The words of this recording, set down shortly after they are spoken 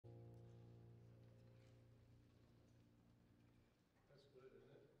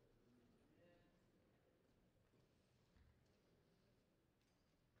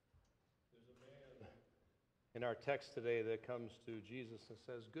in our text today that comes to Jesus and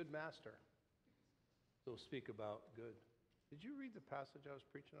says, "Good master." So speak about good. Did you read the passage I was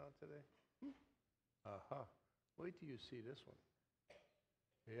preaching on today? Aha. Wait till you see this one.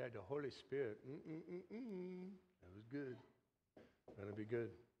 Yeah, the Holy Spirit. That was good. Going to be good.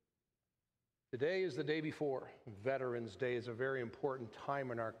 Today is the day before Veterans Day. Is a very important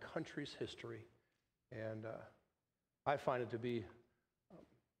time in our country's history. And I find it to be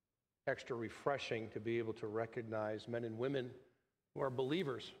extra refreshing to be able to recognize men and women who are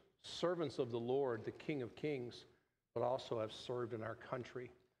believers, servants of the Lord, the King of Kings, but also have served in our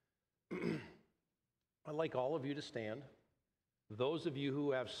country. I'd like all of you to stand. Those of you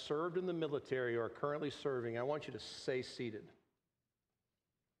who have served in the military or are currently serving, I want you to stay seated.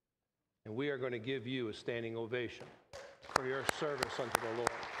 And we are going to give you a standing ovation for your service unto the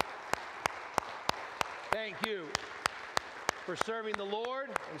Lord. Thank you for serving the Lord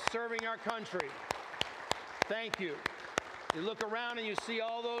and serving our country. Thank you. You look around and you see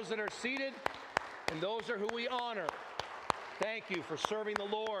all those that are seated, and those are who we honor. Thank you for serving the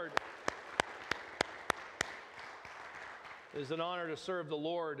Lord. It is an honor to serve the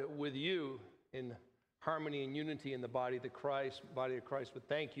Lord with you in harmony and unity in the body of Christ. But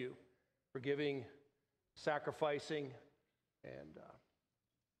thank you for giving, sacrificing, and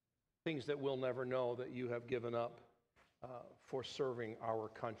things that we'll never know that you have given up for serving our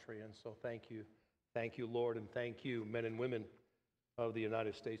country. And so thank you. Thank you, Lord, and thank you, men and women of the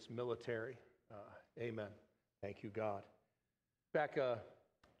United States military. Amen. Thank you, God. Back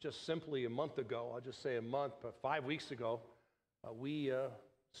just simply a month ago, I'll just say a month, but 5 weeks ago, we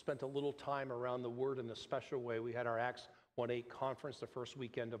spent a little time around the Word in a special way. We had our Acts 1:8 conference the first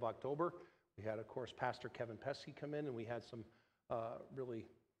weekend of October. We had, of course, Pastor Kevin Pesky come in, and we had some really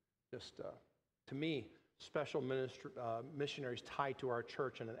just, to me, special missionaries tied to our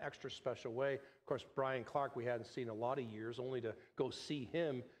church in an extra special way. Of course, Brian Clark, we hadn't seen a lot of years, only to go see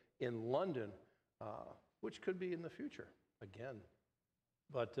him in London, which could be in the future again.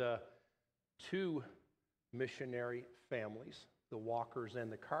 But two missionary families, the Walkers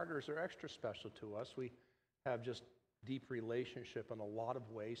and the Carters, are extra special to us. We have just deep relationship in a lot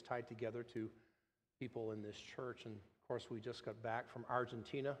of ways tied together to people in this church. And of course, we just got back from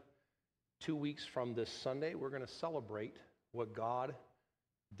Argentina. 2 weeks from this Sunday, we're going to celebrate what God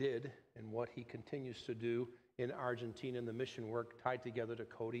did and what he continues to do in Argentina in the mission work tied together to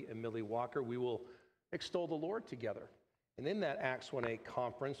Cody and Millie Walker. We will extol the Lord together. And in that Acts 1:8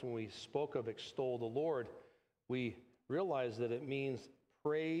 conference, when we spoke of extol the Lord, we realized that it means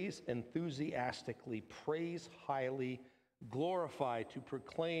praise enthusiastically, praise highly, glorify, to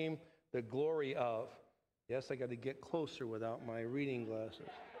proclaim the glory of. Yes, I got to get closer without my reading glasses.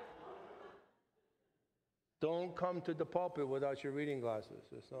 Don't come to the pulpit without your reading glasses.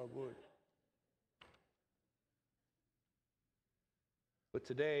 It's not good. But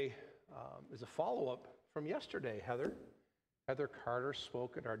today is a follow-up from yesterday. Heather Carter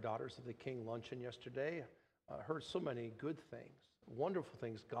spoke at our Daughters of the King luncheon yesterday. Heard so many good things, wonderful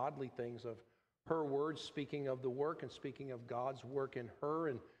things, godly things of her words, speaking of the work and speaking of God's work in her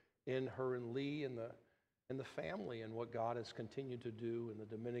and Lee and the family, and what God has continued to do in the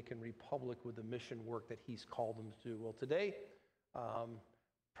Dominican Republic with the mission work that he's called them to do. Well, today,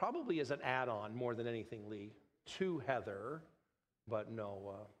 probably as an add-on more than anything, Lee, to Heather, but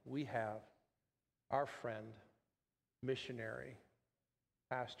no, we have our friend, missionary,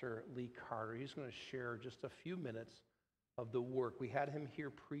 Pastor Lee Carter. He's going to share just a few minutes of the work. We had him here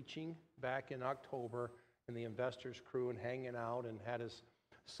preaching back in October in the Investors Crew and hanging out, and had us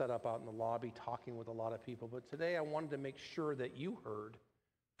set up out in the lobby talking with a lot of people. But today I wanted to make sure that you heard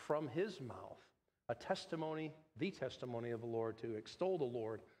from his mouth a testimony, the testimony of the Lord, to extol the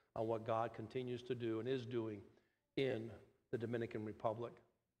Lord on what God continues to do and is doing in the Dominican Republic.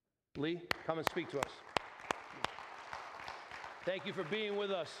 Lee, come and speak to us. Thank you for being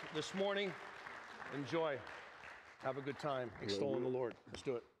with us this morning. Enjoy. Have a good time extolling the Lord. Let's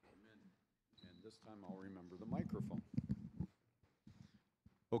do it. Amen. And this time I'll remember the microphone.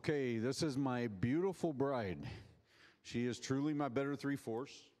 Okay, this is my beautiful bride. She is truly my better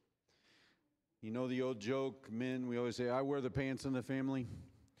three-fourths. You know the old joke, men, we always say, I wear the pants in the family.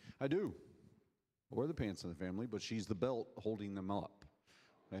 I do. I wear the pants in the family, but she's the belt holding them up.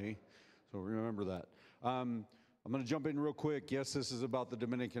 Okay? So remember that. I'm going to jump in real quick. Yes, this is about the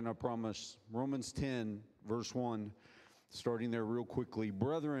Dominican, I promise. Romans 10, verse 1, starting there real quickly.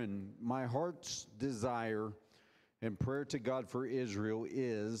 Brethren, my heart's desire and prayer to God for Israel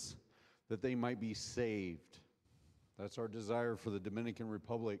is that they might be saved. That's our desire for the Dominican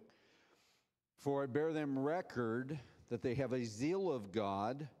Republic. For I bear them record that they have a zeal of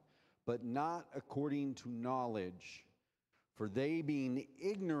God, but not according to knowledge. For they, being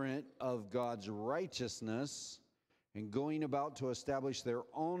ignorant of God's righteousness and going about to establish their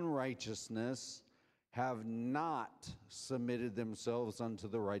own righteousness, have not submitted themselves unto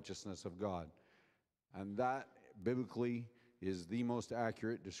the righteousness of God. And that biblically is the most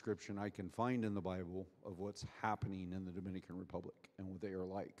accurate description I can find in the Bible of what's happening in the Dominican Republic and what they are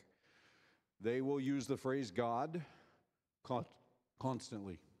like. They will use the phrase God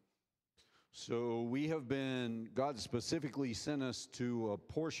constantly. So God specifically sent us to a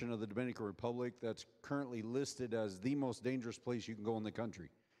portion of the Dominican Republic that's currently listed as the most dangerous place you can go in the country.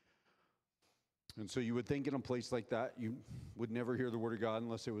 And so you would think in a place like that, you would never hear the word of God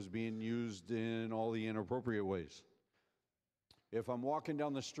unless it was being used in all the inappropriate ways. If I'm walking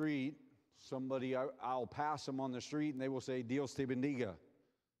down the street, I'll pass them on the street and they will say, Dios te bendiga.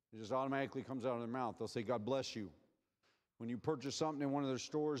 It just automatically comes out of their mouth. They'll say, God bless you. When you purchase something in one of their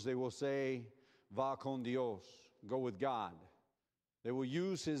stores, they will say, va con Dios, go with God. They will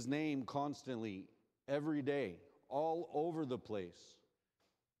use his name constantly, every day, all over the place.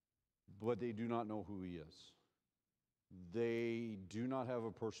 But they do not know who he is. They do not have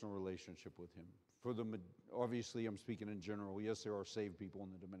a personal relationship with him. Obviously, I'm speaking in general. Yes, there are saved people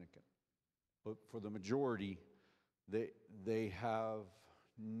in the Dominican. But for the majority, they have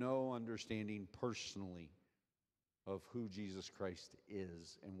no understanding personally of who Jesus Christ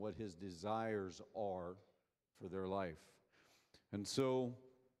is and what his desires are for their life. And so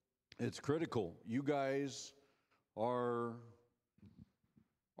it's critical. You guys are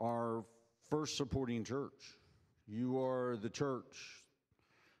our first supporting church. You are the church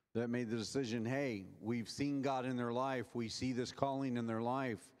that made the decision, hey, we've seen God in their life. We see this calling in their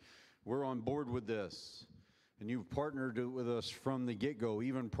life. We're on board with this. And you've partnered with us from the get-go,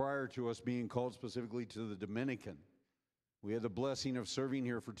 even prior to us being called specifically to the Dominican. We had the blessing of serving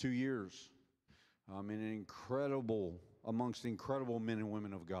here for 2 years amongst incredible men and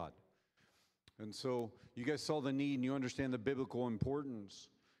women of God. And so you guys saw the need and you understand the biblical importance.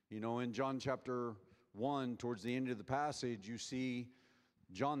 You know, in John chapter 1, towards the end of the passage, you see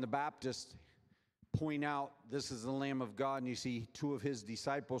John the Baptist point out, this is the Lamb of God, and you see 2 of his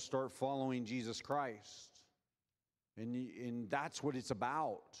disciples start following Jesus Christ. And that's what it's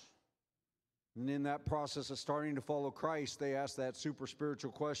about. And in that process of starting to follow Christ, they asked that super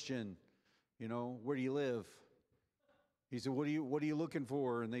spiritual question, you know, where do you live? He said, what are you looking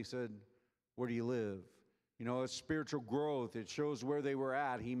for? And they said, where do you live? You know, it's spiritual growth. It shows where they were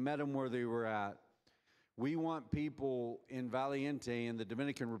at. He met them where they were at. We want people in Valiente, in the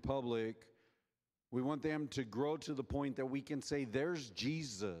Dominican Republic, we want them to grow to the point that we can say, there's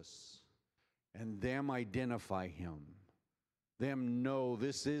Jesus, and them identify him. Them know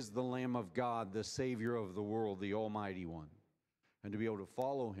this is the Lamb of God, the Savior of the world, the Almighty One, and to be able to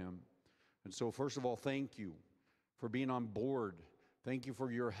follow him. And so, first of all, thank you for being on board. Thank you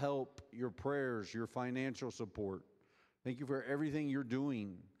for your help, your prayers, your financial support. Thank you for everything you're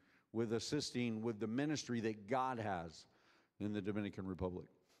doing with assisting with the ministry that God has in the Dominican Republic.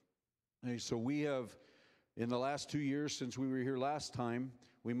 And so we have, in the last 2 years since we were here last time,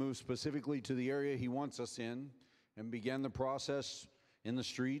 we moved specifically to the area he wants us in and began the process in the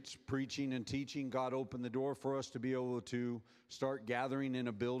streets, preaching and teaching. God opened the door for us to be able to start gathering in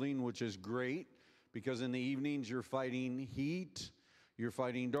a building, which is great, because in the evenings you're fighting heat, you're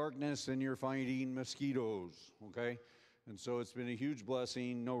fighting darkness, and you're fighting mosquitoes, okay? And so it's been a huge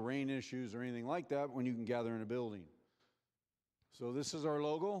blessing, no rain issues or anything like that when you can gather in a building. So this is our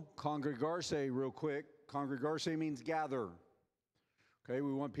logo, Congregarse, real quick. Congregarse means gather. Okay,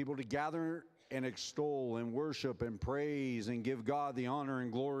 we want people to gather and extol and worship and praise and give God the honor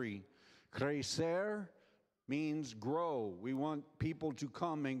and glory. Crecer means grow. We want people to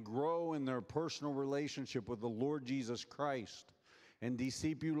come and grow in their personal relationship with the Lord Jesus Christ. And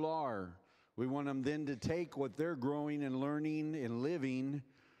discipular, we want them then to take what they're growing and learning and living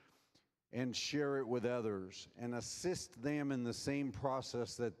and share it with others and assist them in the same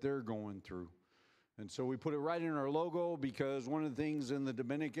process that they're going through. And so we put it right in our logo because one of the things in the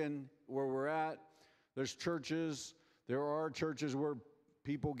Dominican where we're at, there are churches where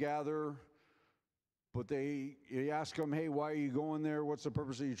people gather, but you ask them, hey, why are you going there? What's the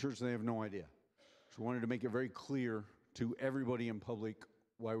purpose of your church? And they have no idea. So we wanted to make it very clear to everybody in public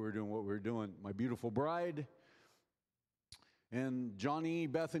why we're doing what we're doing. My beautiful bride, and Johnny,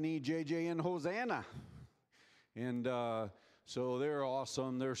 Bethany, JJ, and Hosanna. And so they're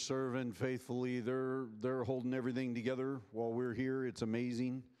awesome. They're serving faithfully. They're holding everything together while we're here. It's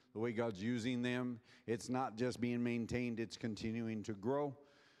amazing the way God's using them. It's not just being maintained. It's continuing to grow.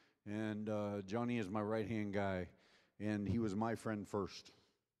 And Johnny is my right-hand guy, and he was my friend first.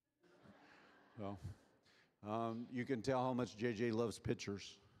 So, you can tell how much JJ loves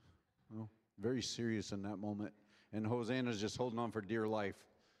pictures. Well, very serious in that moment. And Hosanna's just holding on for dear life.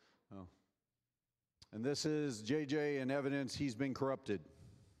 Oh. And this is JJ in evidence he's been corrupted.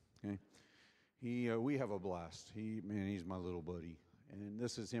 Okay. We have a blast. He's my little buddy. And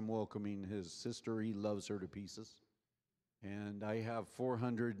this is him welcoming his sister. He loves her to pieces. And I have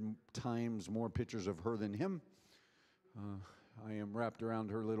 400 times more pictures of her than him. I am wrapped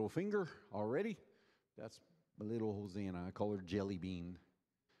around her little finger already. That's my little Hosanna. I call her Jelly Bean.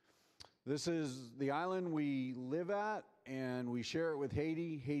 This is the island we live at, and we share it with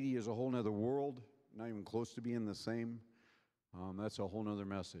Haiti. Haiti is a whole nother world, not even close to being the same. That's a whole nother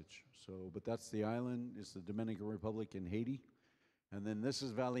message. But that's the island. It's the Dominican Republic in Haiti. And then this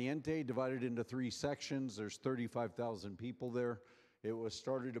is Valiente, divided into 3 sections. There's 35,000 people there. It was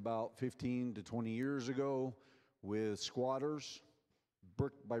started about 15 to 20 years ago with squatters,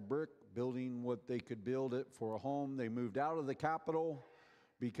 brick by brick, building what they could build it for a home. They moved out of the capital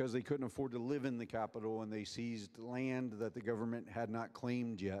because they couldn't afford to live in the capital, and they seized land that the government had not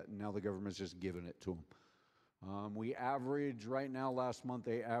claimed yet, and now the government's just giving it to them. We average, right now, last month,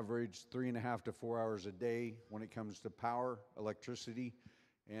 they averaged 3.5 to 4 hours a day when it comes to power, electricity,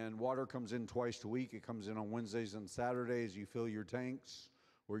 and water comes in twice a week. It comes in on Wednesdays and Saturdays. You fill your tanks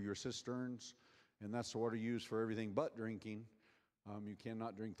or your cisterns, and that's the water used for everything but drinking. You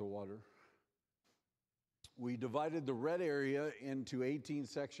cannot drink the water. We divided the red area into 18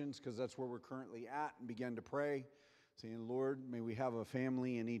 sections because that's where we're currently at, and began to pray, saying, Lord, may we have a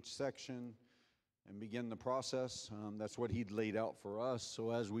family in each section, and begin the process. That's what he'd laid out for us. So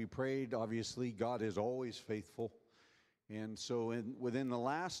as we prayed, obviously, God is always faithful. And so within the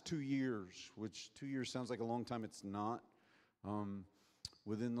last 2 years, which 2 years sounds like a long time, it's not.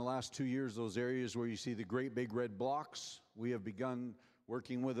 Within the last 2 years, those areas where you see the great big red blocks, we have begun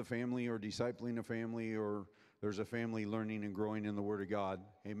working with a family or discipling a family, or there's a family learning and growing in the Word of God.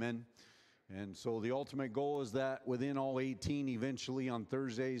 Amen. And so the ultimate goal is that within all 18, eventually on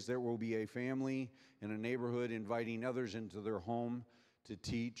Thursdays, there will be a family in a neighborhood inviting others into their home to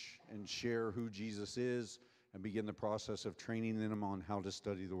teach and share who Jesus is and begin the process of training them on how to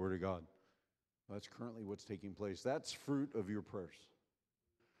study the Word of God. That's currently what's taking place. That's fruit of your prayers.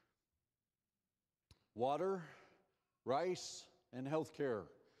 Water, rice, and health care.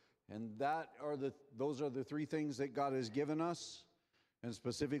 And those are the 3 things that God has given us and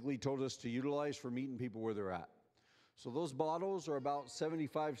specifically told us to utilize for meeting people where they're at. So those bottles are about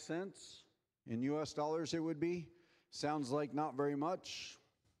 75 cents. In US dollars it would be. Sounds like not very much.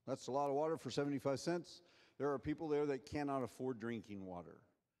 That's a lot of water for 75 cents. There are people there that cannot afford drinking water.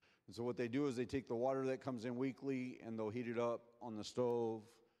 And so what they do is they take the water that comes in weekly and they'll heat it up on the stove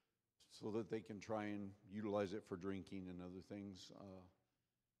so that they can try and utilize it for drinking and other things,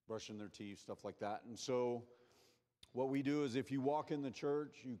 brushing their teeth, stuff like that. And so what we do is if you walk in the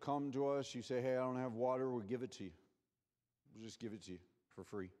church, you come to us, you say, hey, I don't have water, we'll give it to you. We'll just give it to you for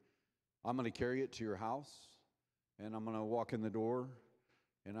free. I'm going to carry it to your house, and I'm going to walk in the door,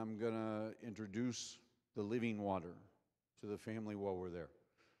 and I'm going to introduce the living water to the family while we're there.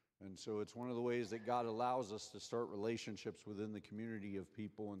 And so it's one of the ways that God allows us to start relationships within the community of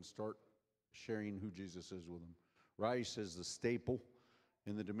people and start sharing who Jesus is with them. Rice is the staple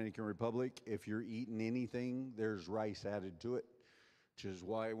in the Dominican Republic. If you're eating anything, there's rice added to it, which is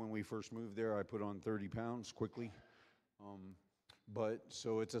why when we first moved there, I put on 30 pounds quickly.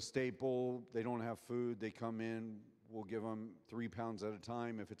 So it's a staple. They don't have food. They come in. We'll give them 3 pounds at a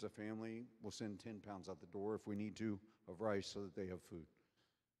time. If it's a family, we'll send 10 pounds out the door if we need to of rice so that they have food.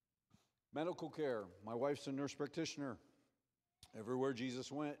 Medical care. My wife's a nurse practitioner. Everywhere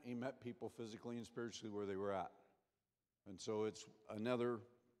Jesus went, he met people physically and spiritually where they were at. And so it's another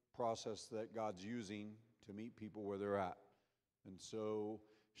process that God's using to meet people where they're at. And so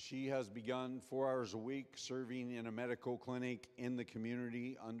she has begun 4 hours a week serving in a medical clinic in the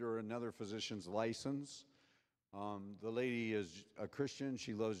community under another physician's license. The lady is a Christian.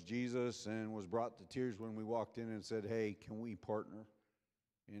 She loves Jesus and was brought to tears when we walked in and said, hey, can we partner?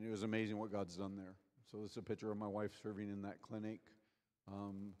 And it was amazing what God's done there. So this is a picture of my wife serving in that clinic.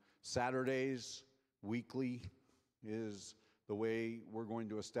 Saturdays, weekly, is the way we're going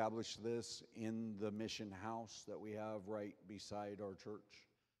to establish this in the mission house that we have right beside our church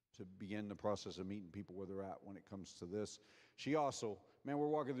to begin the process of meeting people where they're at when it comes to this. She also, we're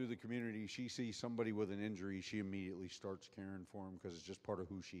walking through the community. She sees somebody with an injury. She immediately starts caring for them because it's just part of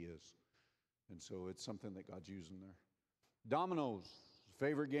who she is. And so it's something that God's using there. Dominoes,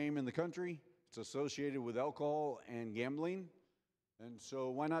 favorite game in the country. It's associated with alcohol and gambling. And so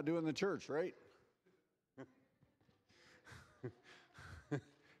why not do it in the church, right?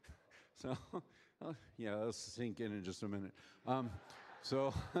 So, yeah, let's sink in just a minute.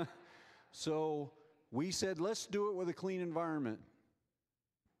 So, so we said, let's do it with a clean environment.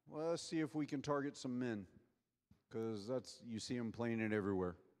 Well, let's see if we can target some men, because you see them playing it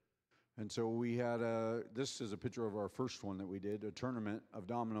everywhere. And so we had this is a picture of our first one that we did, a tournament of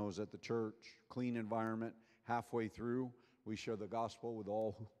dominoes at the church, clean environment. Halfway through, we share the gospel with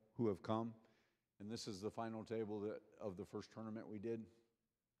all who have come. And this is the final table of the first tournament we did.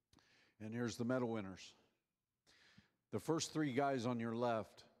 And here's the medal winners. The first three guys on your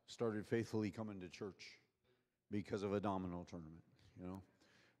left started faithfully coming to church because of a domino tournament, you know.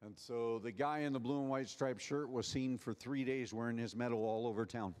 And so the guy in the blue and white striped shirt was seen for 3 days wearing his medal all over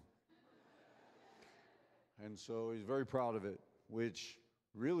town. And so he's very proud of it, which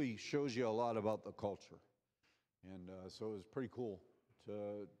really shows you a lot about the culture. And so it was pretty cool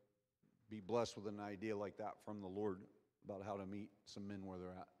to be blessed with an idea like that from the Lord about how to meet some men where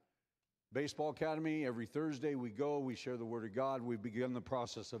they're at. Baseball Academy, every Thursday we go, we share the Word of God. We've begun the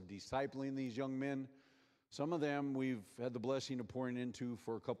process of discipling these young men. Some of them we've had the blessing of pouring into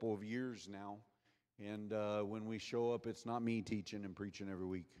for a couple of years now. And when we show up, it's not me teaching and preaching every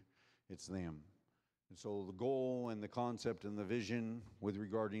week. It's them. And so the goal and the concept and the vision with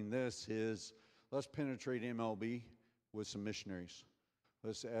regarding this is let's penetrate MLB with some missionaries.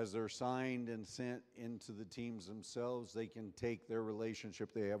 As they're signed and sent into the teams themselves, they can take their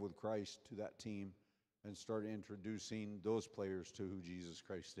relationship they have with Christ to that team and start introducing those players to who Jesus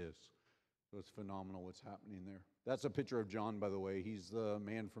Christ is. So it's phenomenal what's happening there. That's a picture of John, by the way. He's the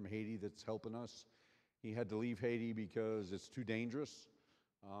man from Haiti that's helping us. He had to leave Haiti because it's too dangerous.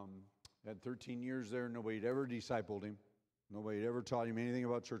 Had 13 years there. Nobody had ever discipled him. Nobody had ever taught him anything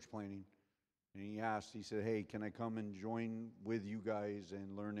about church planting. And he said, hey, can I come and join with you guys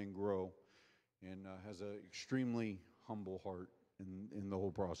and learn and grow? And has an extremely humble heart in the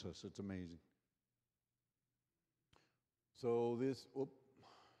whole process. It's amazing. So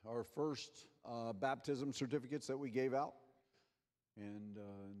our first baptism certificates that we gave out. And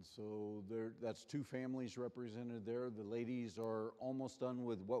so that's 2 families represented there. The ladies are almost done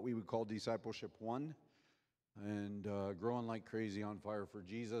with what we would call Discipleship 1 and growing like crazy on fire for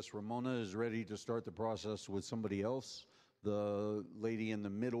Jesus. Ramona is ready to start the process with somebody else, the lady in the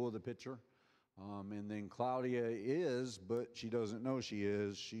middle of the picture. And then Claudia is, but she doesn't know she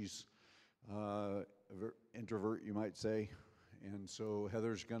is. She's an introvert, you might say. And so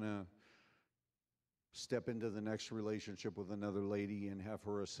Heather's going to step into the next relationship with another lady and have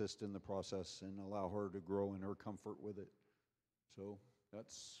her assist in the process and allow her to grow in her comfort with it. So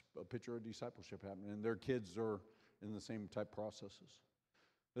that's a picture of discipleship happening. And their kids are in the same type processes.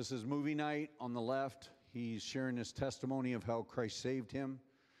 This is movie night on the left. He's sharing his testimony of how Christ saved him.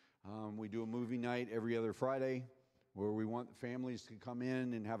 We do a movie night every other Friday where we want families to come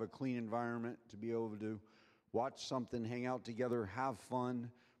in and have a clean environment to be able to watch something, hang out together, have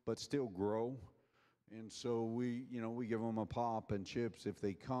fun, but still grow. And so we give them a pop and chips if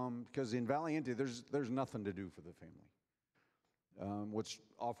they come, because in Valiente there's nothing to do for the family. What's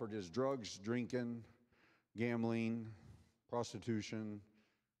offered is drugs, drinking, gambling, prostitution.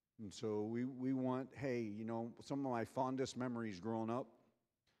 And so we want, hey, some of my fondest memories growing up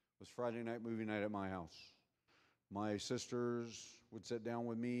was Friday night movie night at my house. My sisters would sit down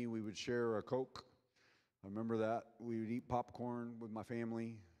with me. We would share a Coke. I remember that. We would eat popcorn with my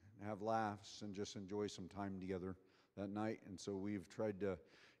family, have laughs, and just enjoy some time together that night. And so we've tried to,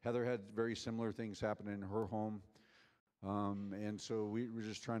 Heather had very similar things happen in her home. And so we were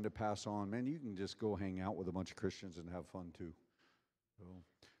just trying to pass on, man, you can just go hang out with a bunch of Christians and have fun too. So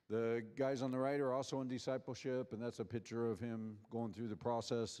the guys on the right are also in discipleship, and that's a picture of him going through the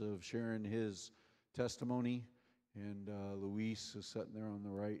process of sharing his testimony. And Luis is sitting there on the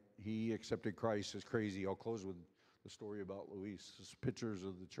right. He accepted Christ. It's crazy. I'll close with the story about Luis. It's pictures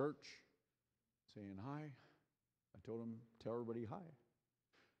of the church saying hi. I told him, tell everybody hi.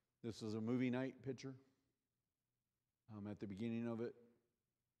 This is a movie night picture. At the beginning of it.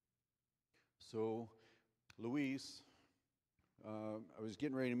 So Luis, I was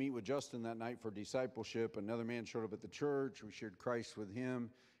getting ready to meet with Justin that night for discipleship. Another man showed up at the church. We shared Christ with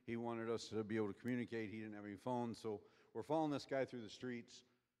him. He wanted us to be able to communicate. He didn't have any phone. So we're following this guy through the streets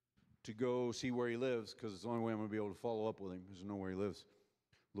to go see where he lives, because it's the only way I'm going to be able to follow up with him, is to know where he lives.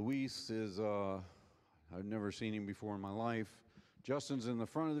 Luis is, I've never seen him before in my life. Justin's in the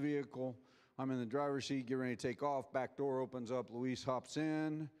front of the vehicle. I'm in the driver's seat, getting ready to take off. Back door opens up. Luis hops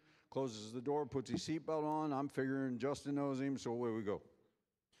in, closes the door, puts his seatbelt on. I'm figuring Justin knows him, so away we go.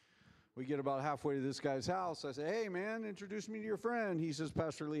 We get about halfway to this guy's house. I say, hey, man, introduce me to your friend. He says,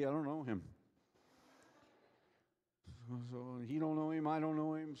 Pastor Lee, I don't know him. So he don't know him, I don't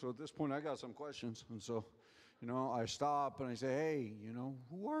know him. So at this point, I got some questions. And so, I stop and I say, hey,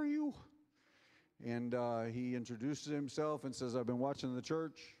 who are you? And he introduces himself and says, I've been watching the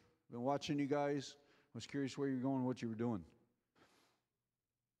church, been watching you guys. I was curious where you're going, what you were doing.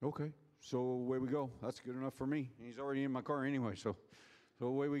 Okay, so away we go. That's good enough for me. He's already in my car anyway, so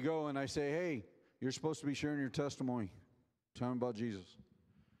away we go. And I say, hey, you're supposed to be sharing your testimony. Tell him about Jesus.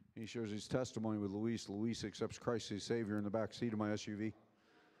 He shares his testimony with Luis. Luis accepts Christ as Savior in the back seat of my SUV.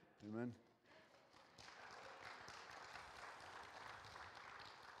 Amen.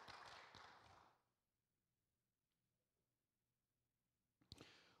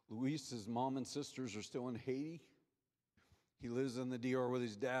 Luis's mom and sisters are still in Haiti. He lives in the DR with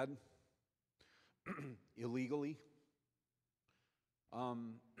his dad, illegally.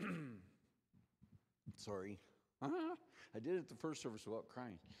 Sorry. I did it the first service without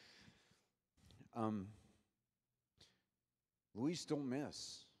crying. Luis don't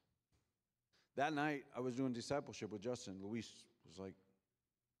miss. That night, I was doing discipleship with Justin. Luis was like,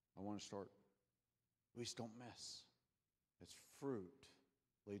 I want to start. Luis, don't miss. It's fruit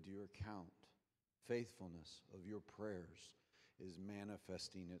laid to your account. Faithfulness of your prayers is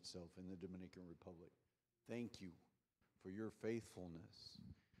manifesting itself in the Dominican Republic. Thank you for your faithfulness.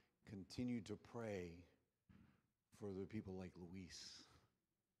 Continue to pray for the people like Luis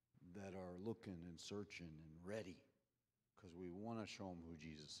that are looking and searching and ready, because we want to show them who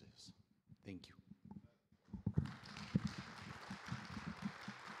Jesus is. Thank you.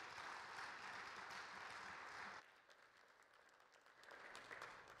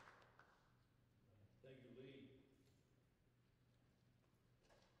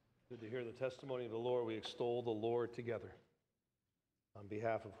 Good to hear the testimony of the Lord. We extol the Lord together on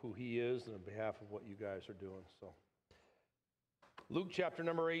behalf of who he is and on behalf of what you guys are doing. So, Luke chapter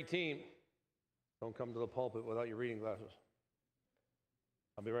number 18. Don't come to the pulpit without your reading glasses.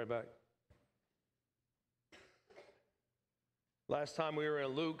 I'll be right back. Last time we were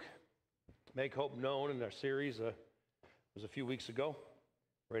in Luke, Make Hope Known in our series was a few weeks ago,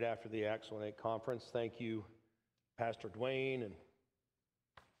 right after the Acts 1-8 conference. Thank you, Pastor Dwayne and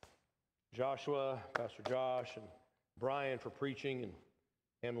Joshua, Pastor Josh, and Brian for preaching and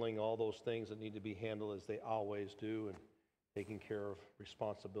handling all those things that need to be handled as they always do, and taking care of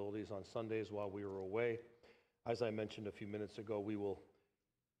responsibilities on Sundays while we were away. As I mentioned a few minutes ago, we will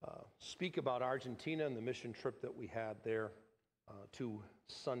speak about Argentina and the mission trip that we had there 2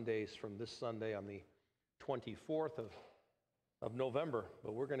 Sundays from this Sunday on the 24th of November.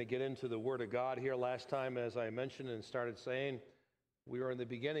 But we're going to get into the Word of God here. Last time, as I mentioned and started saying, we were in the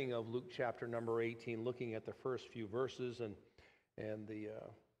beginning of Luke chapter number 18, looking at the first few verses, and the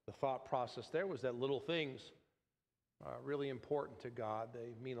thought process there was that little things are really important to God.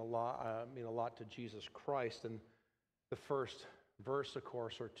 They mean a lot to Jesus Christ. And the first verse, of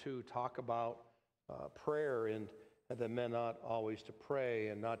course, or two, talk about prayer and that men ought always to pray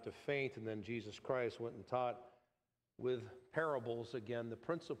and not to faint. And then Jesus Christ went and taught with parables again the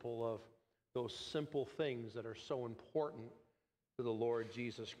principle of those simple things that are so important to the Lord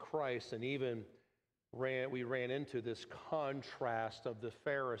Jesus Christ. And even we ran into this contrast of the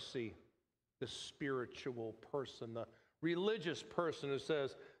Pharisee, the spiritual person, the religious person who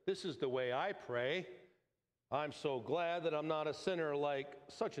says, this is the way I pray. I'm so glad that I'm not a sinner like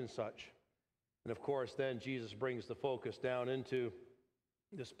such and such. And of course, then Jesus brings the focus down into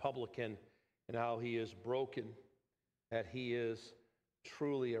this publican and how he is broken, that he is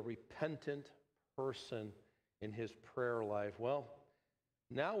truly a repentant person in his prayer life. Well,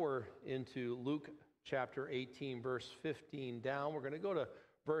 now we're into Luke chapter 18, verse 15 down. We're going to go to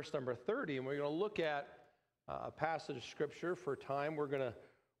verse number 30, and we're going to look at a passage of Scripture for time. We're going to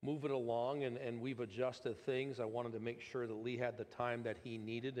move it along, and we've adjusted things. I wanted to make sure that Lee had the time that he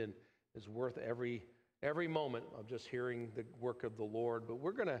needed and is worth every moment of just hearing the work of the Lord. But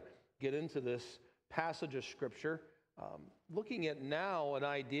we're going to get into this passage of Scripture, looking at now an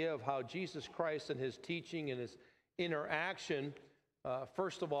idea of how Jesus Christ and his teaching and his interaction,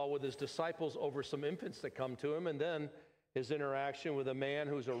 first of all with his disciples over some infants that come to him, and then his interaction with a man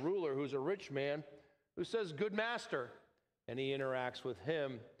who's a ruler, who's a rich man, who says, good master, and he interacts with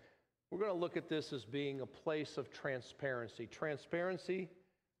him. We're going to look at this as being a place of transparency. Transparency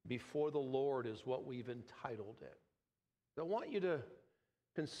before the Lord is what we've entitled it. I want you to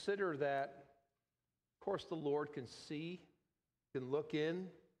consider that, of course, the Lord can see, can look in.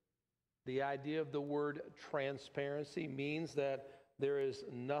 The idea of the word transparency means that there is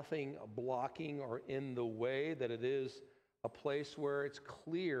nothing blocking or in the way, that it is a place where it's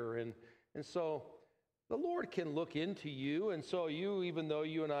clear. And so the Lord can look into you, and so you, even though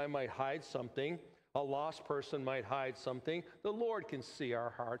you and I might hide something, A lost person might hide something. The Lord can see our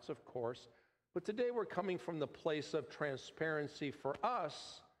hearts, of course. But today we're coming from the place of transparency for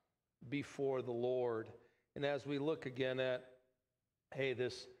us before the Lord. And as we look again at, hey,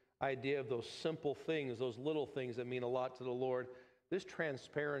 this idea of those simple things, those little things that mean a lot to the Lord, this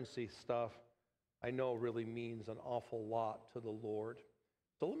transparency stuff, I know really means an awful lot to the Lord.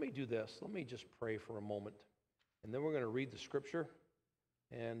 So let me do this. Let me just pray for a moment. And then we're going to read the scripture.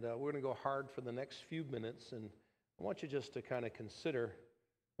 And we're going to go hard for the next few minutes. And I want you just to kind of consider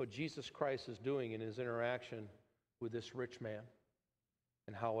what Jesus Christ is doing in his interaction with this rich man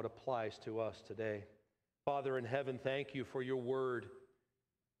and how it applies to us today. Father in heaven, thank you for your word.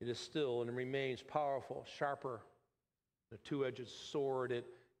 It is still and remains powerful, sharper, a two-edged sword. It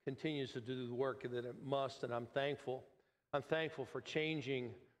continues to do the work that it must, and I'm thankful. I'm thankful for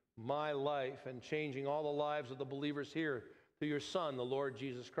changing my life and changing all the lives of the believers here through your Son, the Lord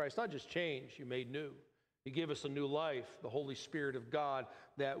Jesus Christ. Not just change, you made new. You give us a new life, the Holy Spirit of God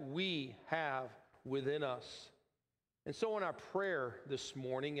that we have within us. And so in our prayer this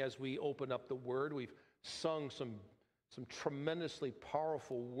morning, as we open up the Word, we've sung some tremendously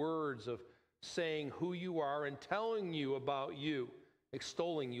powerful words of saying who you are and telling you about you,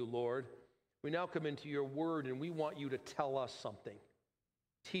 extolling you, Lord. We now come into your Word and we want you to tell us something,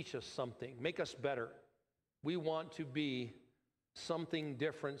 teach us something, make us better. We want to be something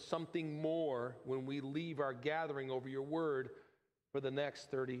different, something more when we leave our gathering over your word for the next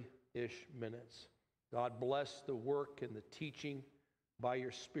 30-ish minutes. God bless the work and the teaching by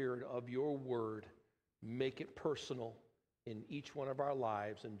your Spirit of your word. Make it personal in each one of our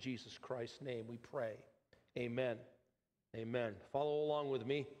lives. In Jesus Christ's name we pray. Amen. Amen. Follow along with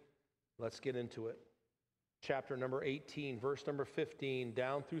me. Let's get into it. Chapter number 18, verse number 15,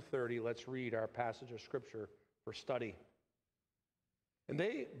 down through 30. Let's read our passage of Scripture for study. And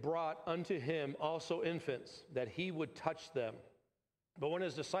they brought unto him also infants, that he would touch them. But when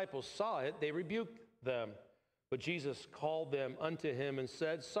his disciples saw it, they rebuked them. But Jesus called them unto him and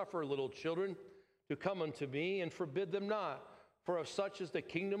said, Suffer little children to come unto me, and forbid them not. For of such is the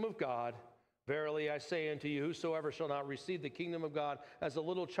kingdom of God. Verily I say unto you, whosoever shall not receive the kingdom of God as a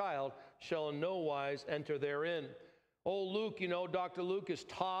little child shall in no wise enter therein. Old Luke, Dr. Luke has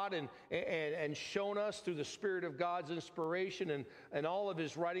taught and shown us through the Spirit of God's inspiration and all of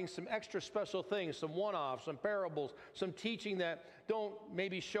his writings some extra special things, some one-offs, some parables, some teaching that don't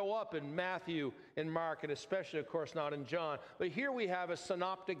maybe show up in Matthew and Mark, and especially, of course, not in John. But here we have a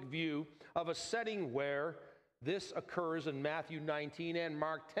synoptic view of a setting where this occurs in Matthew 19 and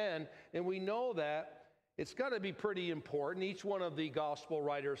Mark 10, and we know that it's got to be pretty important. Each one of the gospel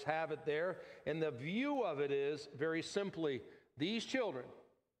writers have it there, and the view of it is very simply, these children,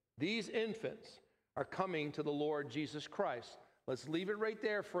 these infants are coming to the Lord Jesus Christ. Let's leave it right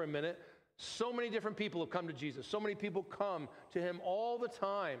there for a minute. So many different people have come to Jesus. So many people come to him all the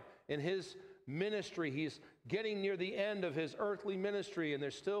time in his ministry. He's getting near the end of his earthly ministry, and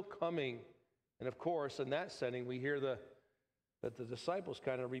they're still coming. And of course, in that setting, we hear that the disciples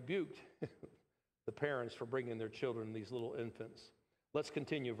kind of rebuked the parents for bringing their children, these little infants. Let's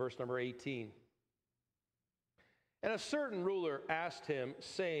continue, verse number 18. And a certain ruler asked him,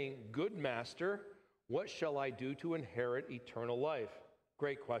 saying, Good master, what shall I do to inherit eternal life?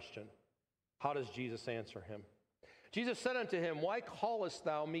 Great question. How does Jesus answer him? Jesus said unto him, Why callest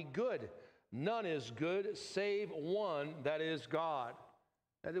thou me good? None is good save one, that is God.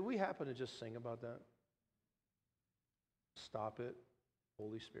 Now, did we happen to just sing about that? Stop it,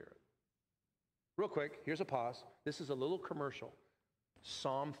 Holy Spirit. Real quick, here's a pause. This is a little commercial.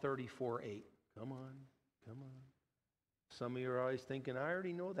 Psalm 34:8. Come on, come on. Some of you are always thinking, I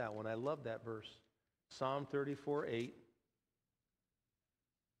already know that one. I love that verse. Psalm 34:8.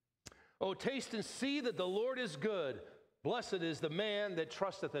 Oh, taste and see that the Lord is good. Blessed is the man that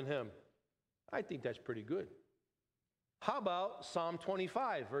trusteth in him. I think that's pretty good. How about Psalm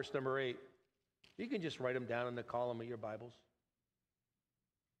 25, verse number 8? You can just write them down in the column of your Bibles.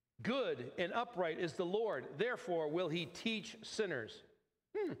 Good and upright is the Lord, therefore will he teach sinners.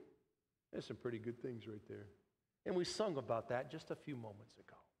 There's some pretty good things right there. And we sung about that just a few moments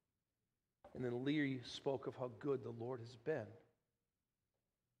ago. And then Leary spoke of how good the Lord has been.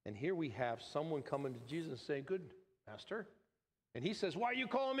 And here we have someone coming to Jesus and saying, Good, Master. And he says, Why are you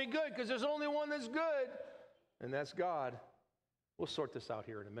calling me good? Because there's only one that's good, and that's God. We'll sort this out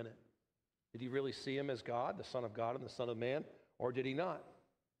here in a minute. Did he really see him as God, the Son of God and the Son of Man, or did he not?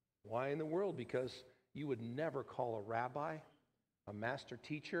 Why in the world? Because you would never call a rabbi, a master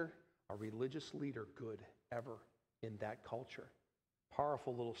teacher, a religious leader good ever in that culture.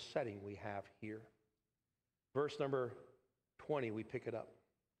 Powerful little setting we have here. Verse number 20, we pick it up.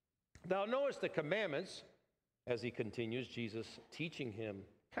 Thou knowest the commandments, as he continues, Jesus teaching him,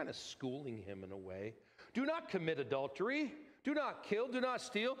 kind of schooling him in a way. Do not commit adultery. Do not kill. Do not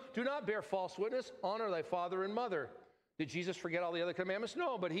steal. Do not bear false witness. Honor thy father and mother. Did Jesus forget all the other commandments?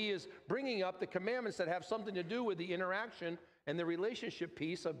 No, but he is bringing up the commandments that have something to do with the interaction and the relationship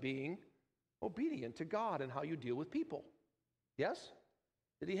piece of being obedient to God and how you deal with people. Yes?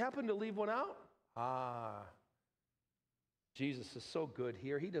 Did he happen to leave one out? Jesus is so good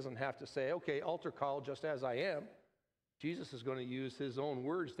here. He doesn't have to say, okay, altar call just as I am. Jesus is going to use his own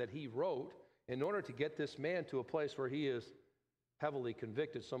words that he wrote in order to get this man to a place where he is heavily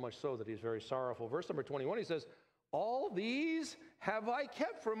convicted, so much so that he's very sorrowful. Verse number 21, he says, all these have I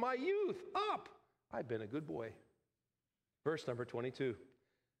kept from my youth up. I've been a good boy. Verse number 22,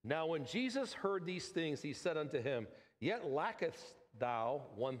 now when Jesus heard these things, he said unto him, yet lackest thou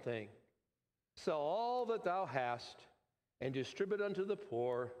one thing. Sell all that thou hast, and distribute unto the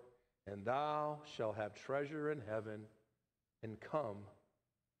poor, and thou shalt have treasure in heaven, and come,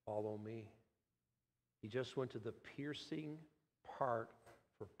 follow me. He just went to the piercing part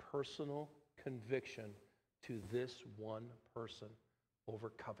for personal conviction to this one person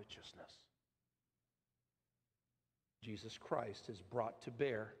over covetousness. Jesus Christ is brought to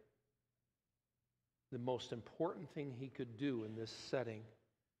bear the most important thing he could do in this setting,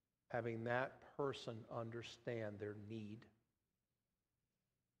 having that person understand their need.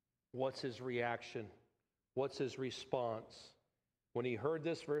 What's his reaction? What's his response? When he heard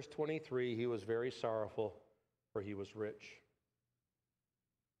this, verse 23, he was very sorrowful, for he was rich.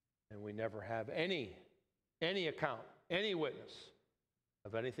 And we never have any account, any witness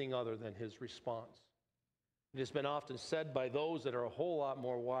of anything other than his response. It has been often said by those that are a whole lot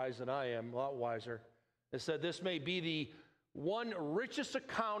more wise than I am, a lot wiser. It said this may be the one richest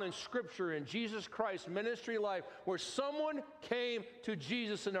account in Scripture in Jesus Christ's ministry life where someone came to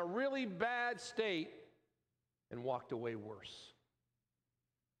Jesus in a really bad state and walked away worse.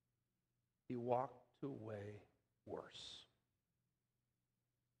 He walked away worse.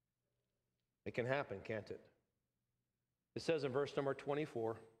 It can happen, can't it? It says in verse number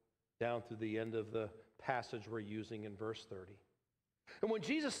 24, down through the end of the passage we're using in verse 30. And when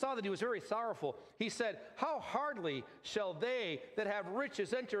Jesus saw that he was very sorrowful, he said, how hardly shall they that have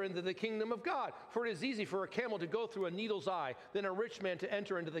riches enter into the kingdom of God? For it is easy for a camel to go through a needle's eye than a rich man to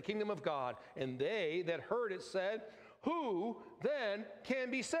enter into the kingdom of God. And they that heard it said, who then can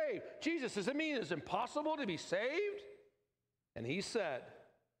be saved? Jesus, does it mean it's impossible to be saved? And he said,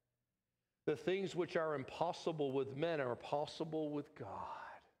 the things which are impossible with men are possible with God.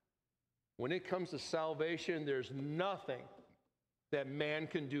 When it comes to salvation, there's nothing that man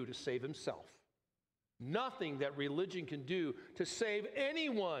can do to save himself. Nothing that religion can do to save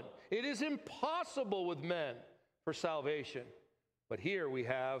anyone. It is impossible with men for salvation. But here we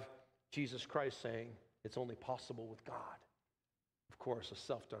have Jesus Christ saying it's only possible with God. Of course, a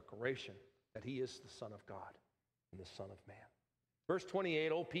self-declaration that he is the Son of God and the Son of Man. Verse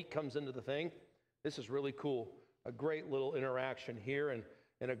 28, old Pete comes into the thing. This is really cool. A great little interaction here and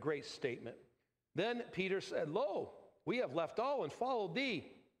a great statement. Then Peter said, lo, we have left all and followed thee.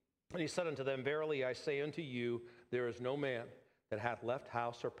 And he said unto them, verily I say unto you, there is no man that hath left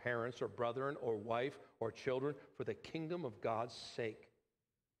house or parents or brethren or wife or children for the kingdom of God's sake,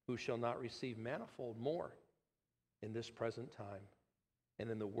 who shall not receive manifold more in this present time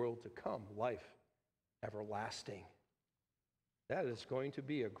and in the world to come, life everlasting. That is going to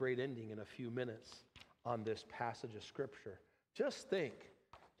be a great ending in a few minutes on this passage of Scripture. Just think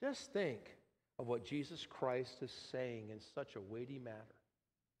of what Jesus Christ is saying in such a weighty matter.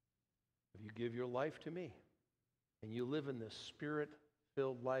 If you give your life to me and you live in this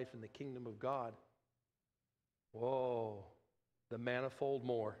Spirit-filled life in the kingdom of God, whoa, the manifold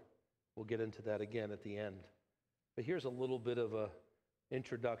more. We'll get into that again at the end. But here's a little bit of an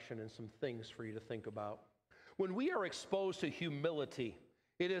introduction and some things for you to think about. When we are exposed to humility,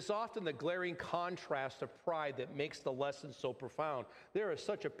 it is often the glaring contrast of pride that makes the lesson so profound. There is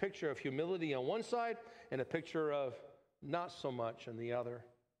such a picture of humility on one side and a picture of not so much on the other.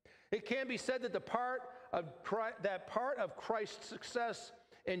 It can be said that part of Christ's success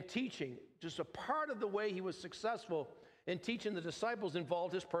in teaching, just a part of the way he was successful in teaching the disciples,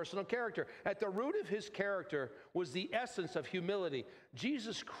 involved his personal character. At the root of his character was the essence of humility.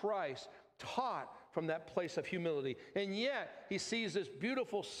 Jesus Christ taught from that place of humility. And yet, he sees this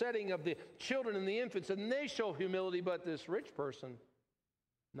beautiful setting of the children and the infants, and they show humility, but this rich person,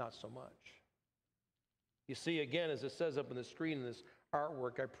 not so much. You see, again, as it says up on the screen in this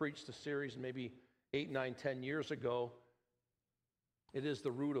artwork, I preached a series maybe 8, 9, 10 years ago. It is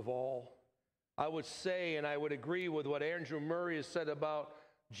the root of all. I would say, and I would agree with what Andrew Murray has said about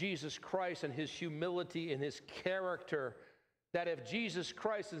Jesus Christ and his humility and his character. That if Jesus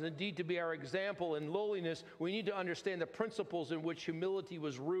Christ is indeed to be our example in lowliness, we need to understand the principles in which humility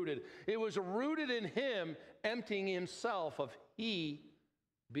was rooted. It was rooted in him emptying himself of he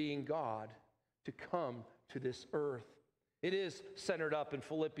being God to come to this earth. It is centered up in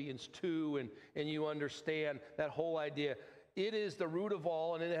Philippians 2, and you understand that whole idea. It is the root of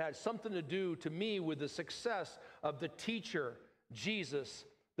all, and it has something to do, to me, with the success of the teacher, Jesus,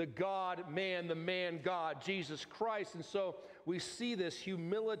 the God-man, the man-God, Jesus Christ. And so we see this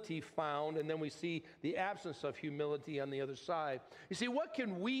humility found, and then we see the absence of humility on the other side. You see, what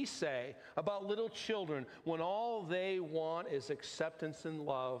can we say about little children when all they want is acceptance and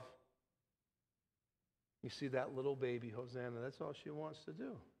love? You see that little baby, Hosanna, that's all she wants to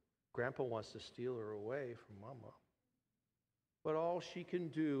do. Grandpa wants to steal her away from Mama. But all she can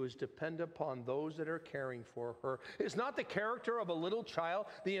do is depend upon those that are caring for her. Is not the character of a little child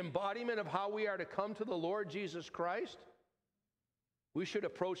the embodiment of how we are to come to the Lord Jesus Christ? We should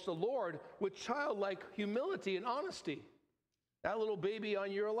approach the Lord with childlike humility and honesty. That little baby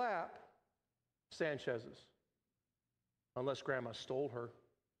on your lap, Sanchez's, unless Grandma stole her.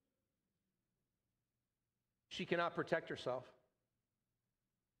 She cannot protect herself.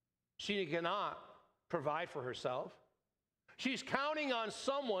 She cannot provide for herself. She's counting on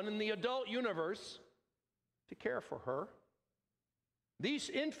someone in the adult universe to care for her. These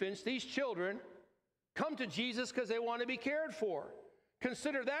infants, these children, come to Jesus because they want to be cared for.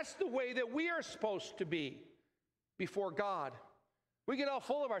 Consider that's the way that we are supposed to be before God. We get all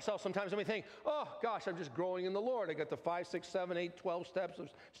full of ourselves sometimes and we think, oh gosh, I'm just growing in the Lord. I got the 5, 6, 7, 8, 12 steps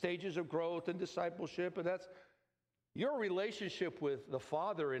of stages of growth and discipleship, and that's your relationship with the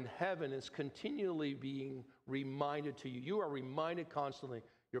Father in heaven is continually being reminded to you. You are reminded constantly,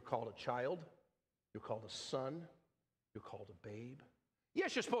 you're called a child, you're called a son, you're called a babe.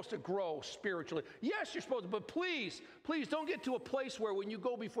 Yes, you're supposed to grow spiritually. Yes, you're supposed to, but please don't get to a place where when you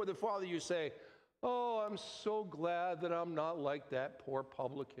go before the Father, you say, oh, I'm so glad that I'm not like that poor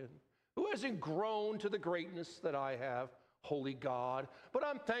publican who hasn't grown to the greatness that I have, holy God. But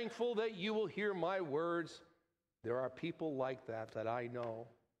I'm thankful that you will hear my words. There are people like that I know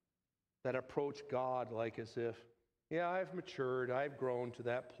that approach God like as if, yeah, I've matured, I've grown to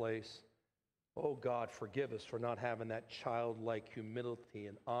that place. Oh, God, forgive us for not having that childlike humility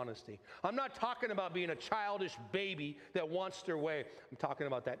and honesty. I'm not talking about being a childish baby that wants their way. I'm talking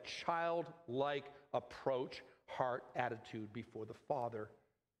about that childlike approach, heart, attitude before the Father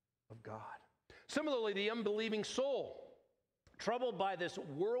of God. Similarly, the unbelieving soul, troubled by this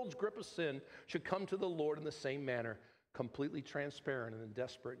world's grip of sin, should come to the Lord in the same manner, completely transparent and in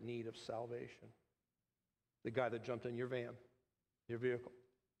desperate need of salvation. The guy that jumped in your van, your vehicle.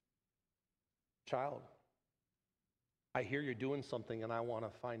 Child, I hear you're doing something and I want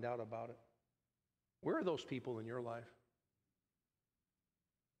to find out about it. Where are those people in your life?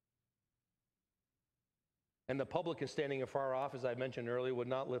 And the publican standing afar off, as I mentioned earlier, would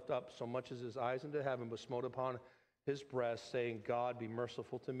not lift up so much as his eyes into heaven, but smote upon his breast, saying, God, be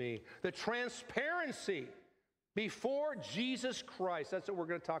merciful to me. The transparency before Jesus Christ, that's what we're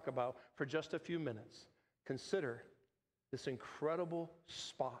going to talk about for just a few minutes. Consider this incredible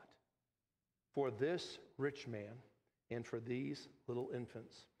spot for this rich man and for these little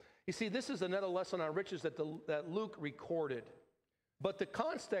infants. You see, this is another lesson on riches that Luke recorded. But the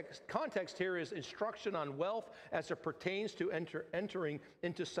context here is instruction on wealth as it pertains to entering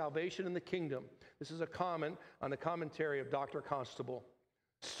into salvation in the kingdom. This is a comment on the commentary of Dr. Constable.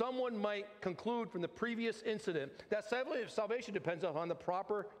 Someone might conclude from the previous incident that salvation depends upon the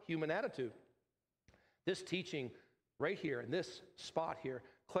proper human attitude. This teaching right here, in this spot here,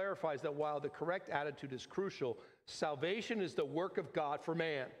 clarifies that while the correct attitude is crucial, salvation is the work of God for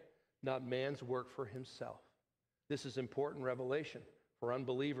man, not man's work for himself. This is important revelation for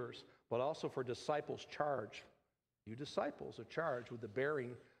unbelievers, but also for disciples charged. You disciples are charged with the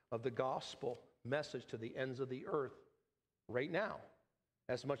bearing of the gospel message to the ends of the earth right now,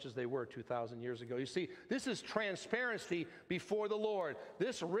 as much as they were 2,000 years ago. You see, this is transparency before the Lord.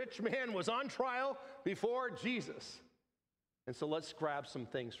 This rich man was on trial before Jesus. And so let's grab some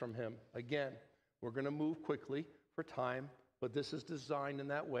things from him. Again, we're going to move quickly for time, but this is designed in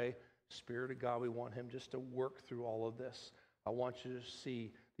that way. Spirit of God, we want him just to work through all of this. I want you to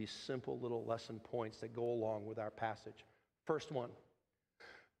see these simple little lesson points that go along with our passage. First one,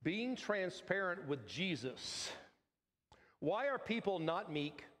 being transparent with Jesus. Why are people not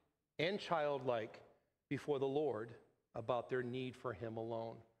meek and childlike before the Lord about their need for him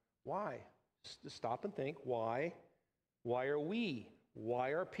alone? Why? Just stop and think, why? Why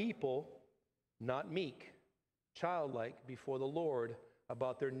are people not meek, childlike before the Lord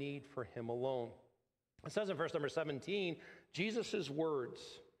about their need for him alone. It says in verse number 17, Jesus' words,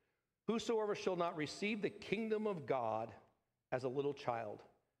 whosoever shall not receive the kingdom of God as a little child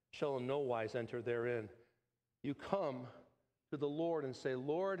shall in no wise enter therein. You come to the Lord and say,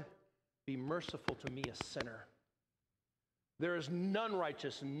 Lord, be merciful to me, a sinner. There is none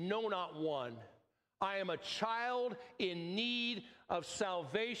righteous, no, not one. I am a child in need of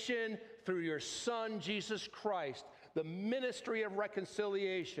salvation through your Son, Jesus Christ, the ministry of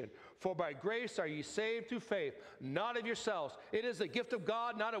reconciliation. For by grace are ye saved through faith, not of yourselves. It is the gift of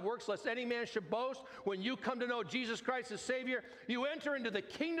God, not of works, lest any man should boast. When you come to know Jesus Christ as Savior, you enter into the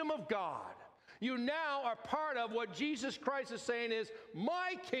kingdom of God. You now are part of what Jesus Christ is saying is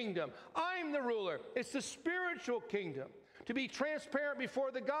my kingdom. I'm the ruler. It's the spiritual kingdom. To be transparent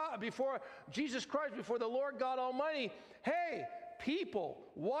before Jesus Christ, before the Lord God Almighty. Hey, people,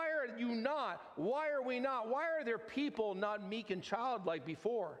 why are you not? Why are we not? Why are there people not meek and childlike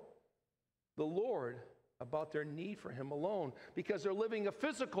before the Lord about their need for him alone? Because they're living a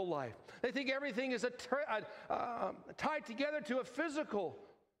physical life. They think everything is tied together to a physical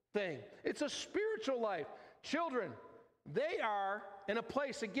thing. It's a spiritual life. Children, they are in a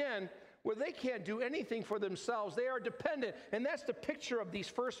place, again, where they can't do anything for themselves. They are dependent. And that's the picture of these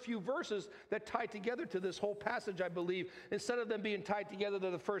first few verses that tie together to this whole passage, I believe. Instead of them being tied together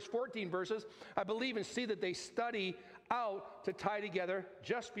to the first 14 verses, I believe and see that they study out to tie together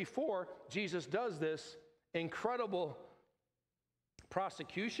just before Jesus does this incredible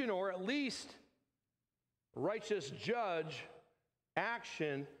prosecution, or at least righteous judge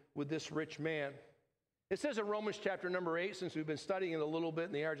action with this rich man. It says in Romans chapter number 8, since we've been studying it a little bit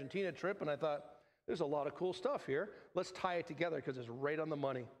in the Argentina trip, and I thought, there's a lot of cool stuff here. Let's tie it together because it's right on the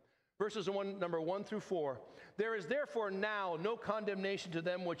money. Verses number 1 through 4. There is therefore now no condemnation to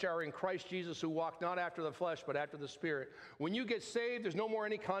them which are in Christ Jesus, who walk not after the flesh, but after the Spirit. When you get saved, there's no more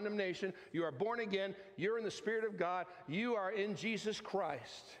any condemnation. You are born again. You're in the Spirit of God. You are in Jesus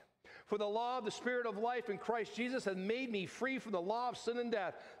Christ. For the law of the Spirit of life in Christ Jesus has made me free from the law of sin and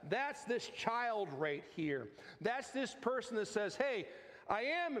death. That's this child right here. That's this person that says, hey, I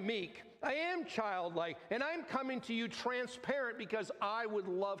am meek, I am childlike, and I'm coming to you transparent because I would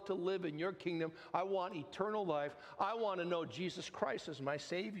love to live in your kingdom. I want eternal life. I want to know Jesus Christ as my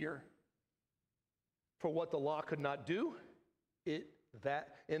Savior. For what the law could not do, in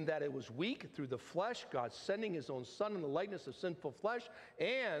that it was weak through the flesh, God sending his own Son in the likeness of sinful flesh,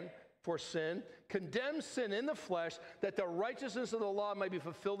 and for sin, condemns sin in the flesh, that the righteousness of the law might be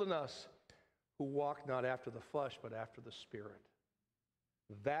fulfilled in us, who walk not after the flesh, but after the Spirit.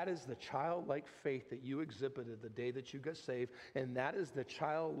 That is the childlike faith that you exhibited the day that you got saved, and that is the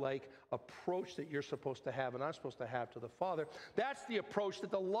childlike approach that you're supposed to have and I'm supposed to have to the Father. That's the approach that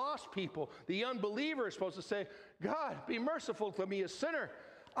the lost people, the unbeliever, is supposed to say, God, be merciful to me, a sinner.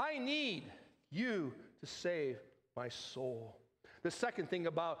 I need you to save my soul. The second thing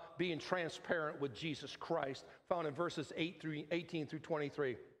about being transparent with Jesus Christ, found in verses 18 through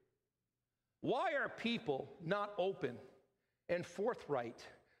 23. Why are people not open and forthright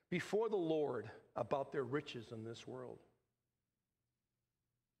before the Lord about their riches in this world?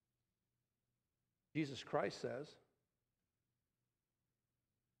 Jesus Christ says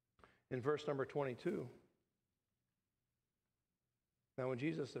in verse number 22, now when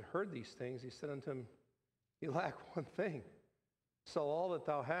Jesus had heard these things, he said unto him, you lack one thing. Sell all that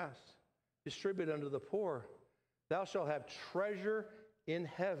thou hast, distribute unto the poor. Thou shalt have treasure in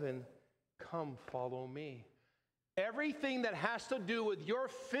heaven. Come, follow me. Everything that has to do with your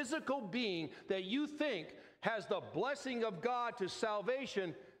physical being that you think has the blessing of God to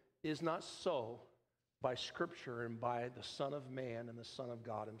salvation is not so by Scripture and by the Son of Man and the Son of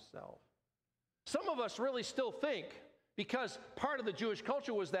God himself. Some of us really still think, because part of the Jewish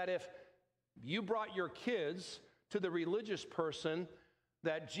culture was that if you brought your kids to the religious person,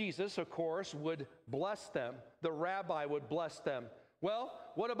 that Jesus, of course, would bless them. The rabbi would bless them. Well,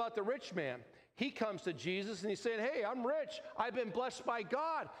 what about the rich man? He comes to Jesus and he's saying, hey, I'm rich. I've been blessed by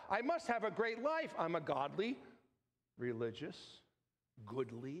God. I must have a great life. I'm a godly, religious,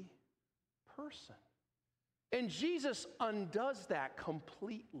 goodly person. And Jesus undoes that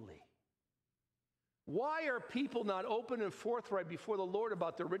completely. Why are people not open and forthright before the Lord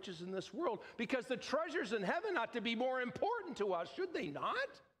about their riches in this world? Because the treasures in heaven ought to be more important to us, should they not?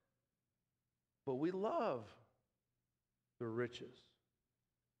 But we love the riches.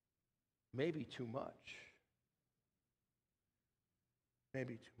 Maybe too much.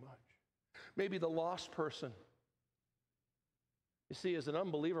 Maybe too much. Maybe the lost person. You see, as an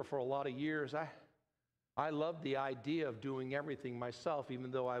unbeliever for a lot of years, I loved the idea of doing everything myself,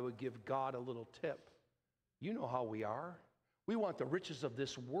 even though I would give God a little tip. You know how we are. We want the riches of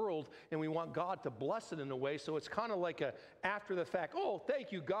this world, and we want God to bless it in a way. So it's kind of like a after the fact, oh,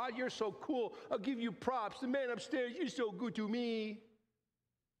 thank you, God, you're so cool. I'll give you props. The man upstairs, you're so good to me.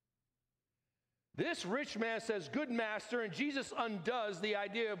 This rich man says, good master, and Jesus undoes the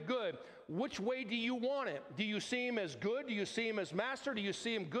idea of good. Which way do you want it? Do you see him as good? Do you see him as master? Do you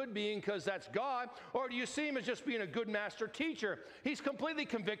see him good being because that's God? Or do you see him as just being a good master teacher? He's completely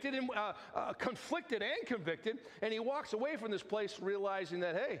convicted and conflicted and convicted, and he walks away from this place realizing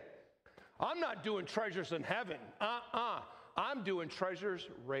that, hey, I'm not doing treasures in heaven. I'm doing treasures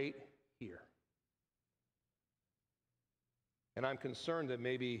right here. And I'm concerned that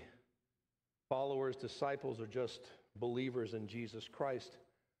maybe followers, disciples, or just believers in Jesus Christ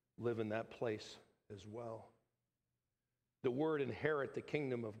live in that place as well. The word inherit the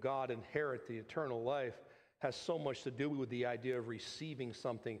kingdom of God, inherit the eternal life, has so much to do with the idea of receiving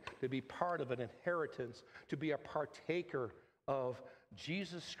something, to be part of an inheritance, to be a partaker of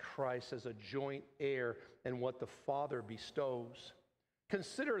Jesus Christ as a joint heir and what the Father bestows.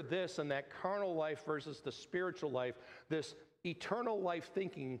 Consider this and that carnal life versus the spiritual life, this eternal life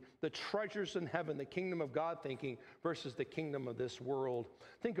thinking, the treasures in heaven, the kingdom of God thinking versus the kingdom of this world.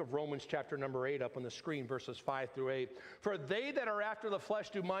 Think of Romans chapter number 8 up on the screen, verses 5 through 8. For they that are after the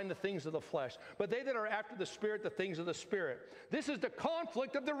flesh do mind the things of the flesh, but they that are after the Spirit, the things of the Spirit. This is the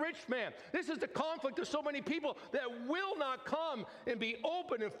conflict of the rich man. This is the conflict of so many people that will not come and be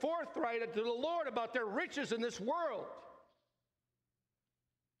open and forthright to the Lord about their riches in this world.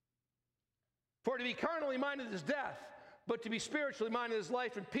 For to be carnally minded is death, but to be spiritually minded is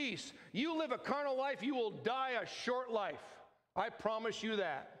life and peace. You live a carnal life, you will die a short life. I promise you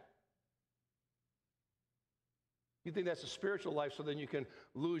that. You think that's a spiritual life so then you can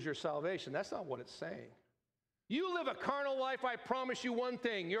lose your salvation. That's not what it's saying. You live a carnal life, I promise you one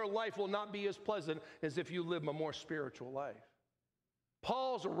thing, your life will not be as pleasant as if you live a more spiritual life.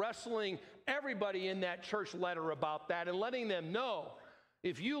 Paul's wrestling everybody in that church letter about that and letting them know,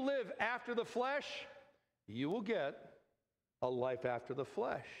 if you live after the flesh, you will get a life after the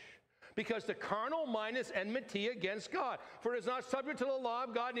flesh. Because the carnal mind is enmity against God. For it is not subject to the law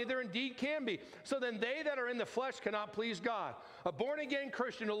of God, neither indeed can be. So then they that are in the flesh cannot please God. A born-again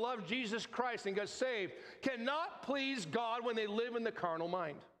Christian who loves Jesus Christ and gets saved cannot please God when they live in the carnal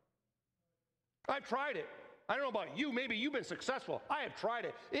mind. I've tried it. I don't know about you. Maybe you've been successful. I have tried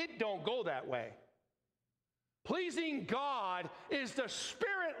it. It don't go that way. Pleasing God is the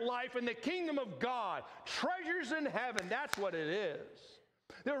spirit life in the kingdom of God. Treasures in heaven, that's what it is.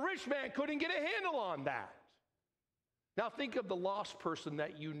 The rich man couldn't get a handle on that. Now think of the lost person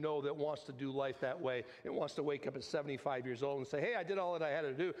that you know that wants to do life that way and wants to wake up at 75 years old and say, hey, I did all that I had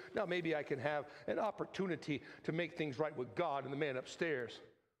to do. Now maybe I can have an opportunity to make things right with God and the man upstairs.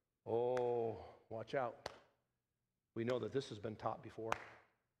 Oh, watch out. We know that this has been taught before.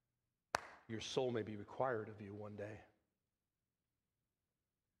 Your soul may be required of you one day.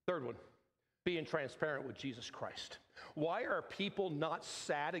 Third one, being transparent with Jesus Christ. Why are people not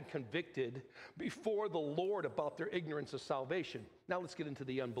sad and convicted before the Lord about their ignorance of salvation? Now let's get into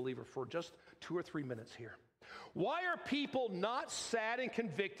the unbeliever for just 2 or 3 minutes here. Why are people not sad and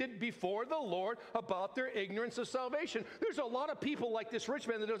convicted before the Lord about their ignorance of salvation? There's a lot of people like this rich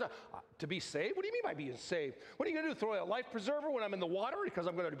man that does to be saved? What do you mean by being saved? What are you going to do, throw a life preserver when I'm in the water because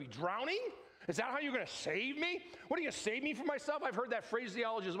I'm going to be drowning? Is that how you're going to save me? What are you going to save me from myself? I've heard that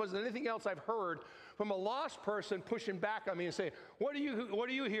phraseology as much as anything else I've heard from a lost person pushing back on me and saying, what do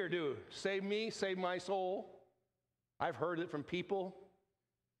you here do? Save me? Save my soul? I've heard it from people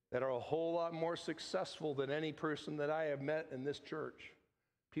that are a whole lot more successful than any person that I have met in this church.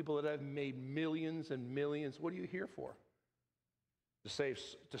 People that have made millions and millions. What are you here for? To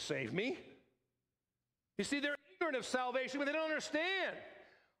save me? You see, they're ignorant of salvation, but they don't understand.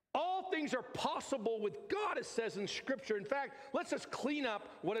 All things are possible with God, it says in Scripture. In fact, let's just clean up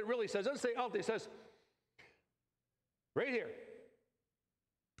what it really says. It doesn't say all things. It says right here.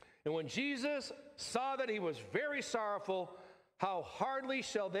 And when Jesus saw that he was very sorrowful, how hardly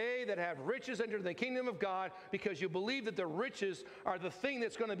shall they that have riches enter the kingdom of God, because you believe that the riches are the thing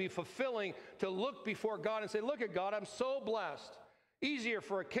that's going to be fulfilling, to look before God and say, look at God, I'm so blessed. Easier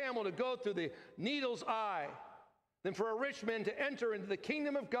for a camel to go through the needle's eye than for a rich man to enter into the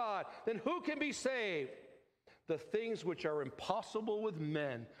kingdom of God. Then who can be saved? The things which are impossible with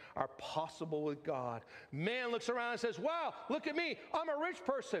men are possible with God. Man looks around and says, wow, look at me. I'm a rich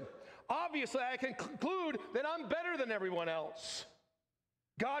person. Obviously, I can conclude that I'm better than everyone else.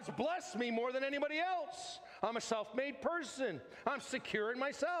 God's blessed me more than anybody else. I'm a self-made person. I'm secure in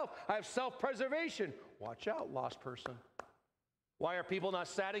myself. I have self-preservation. Watch out, lost person. Why are people not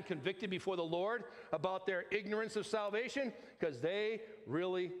sad and convicted before the Lord about their ignorance of salvation? Because they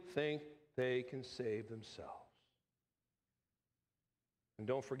really think they can save themselves. And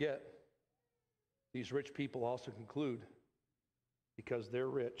don't forget, these rich people also conclude, because they're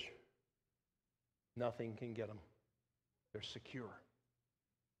rich, nothing can get them. They're secure.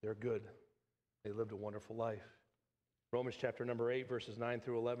 They're good. They lived a wonderful life. Romans chapter number 8, verses 9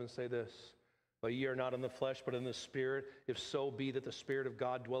 through 11 say this: but ye are not in the flesh, but in the Spirit, if so be that the Spirit of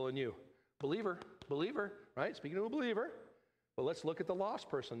God dwell in you. Believer, right? Speaking of a believer. But let's look at the lost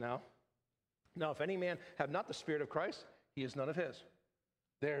person now. Now, if any man have not the Spirit of Christ, he is none of his.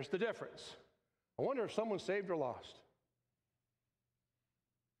 There's the difference. I wonder if someone's saved or lost.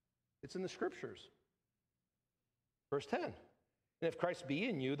 It's in the Scriptures. Verse 10. And if Christ be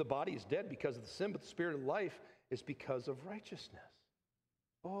in you, the body is dead because of the sin, but the Spirit of life is because of righteousness.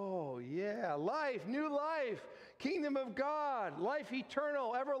 Oh, yeah, life, new life, kingdom of God, life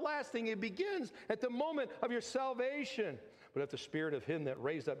eternal, everlasting. It begins at the moment of your salvation. But if the Spirit of him that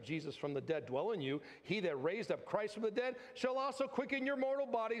raised up Jesus from the dead dwell in you, he that raised up Christ from the dead shall also quicken your mortal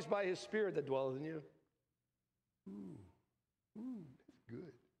bodies by his Spirit that dwelleth in you. That's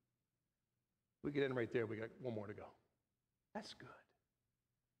good. We get in right there. We got one more to go. That's good.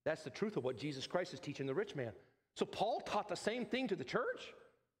 That's the truth of what Jesus Christ is teaching the rich man. So Paul taught the same thing to the church?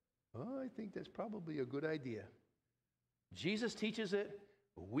 Oh, I think that's probably a good idea. Jesus teaches it,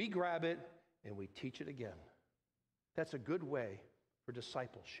 we grab it, and we teach it again. That's a good way for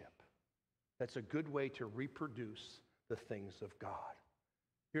discipleship. That's a good way to reproduce the things of God.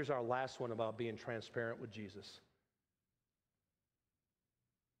 Here's our last one about being transparent with Jesus.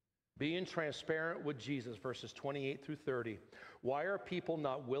 Being transparent with Jesus, verses 28 through 30. Why are people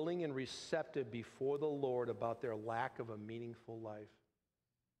not willing and receptive before the Lord about their lack of a meaningful life?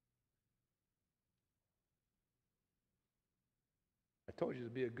 I told you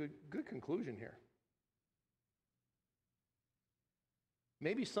it'd be a good conclusion here.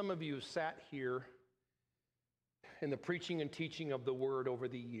 Maybe some of you have sat here in the preaching and teaching of the word over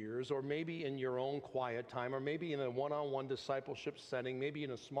the years, or maybe in your own quiet time, or maybe in a one-on-one discipleship setting, maybe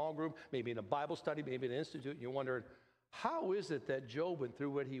in a small group, maybe in a Bible study, maybe in an institute, and you wondered, how is it that Job went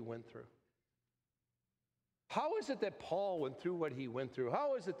through what he went through? How is it that Paul went through what he went through?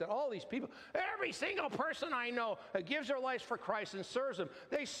 How is it that all these people, every single person I know that gives their lives for Christ and serves him,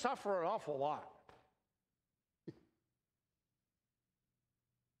 they suffer an awful lot?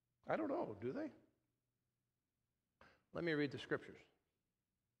 I don't know, do they? Let me read the scriptures.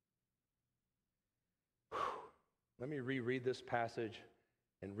 Let me reread this passage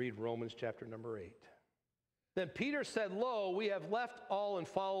and read Romans chapter number 8. Then Peter said, lo, we have left all and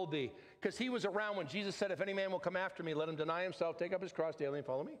followed thee. Because he was around when Jesus said, if any man will come after me, let him deny himself, take up his cross daily and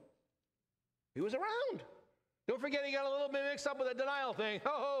follow me. He was around. Don't forget he got a little bit mixed up with the denial thing.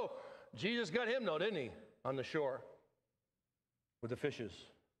 Oh, Jesus got him though, didn't he? On the shore with the fishes.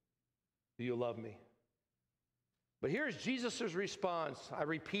 Do you love me? But here's Jesus' response. I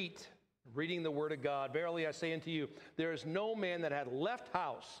repeat, reading the word of God. Verily I say unto you, there is no man that hath left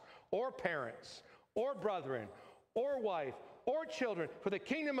house or parents or brethren or wife or children for the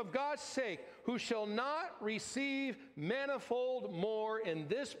kingdom of God's sake, who shall not receive manifold more in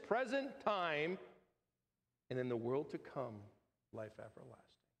this present time and in the world to come, life everlasting.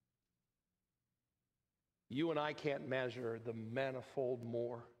 You and I can't measure the manifold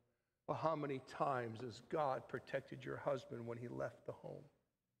more. Well, how many times has God protected your husband when he left the home?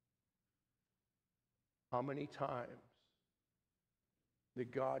 How many times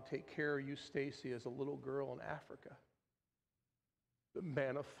did God take care of you, Stacy, as a little girl in Africa? The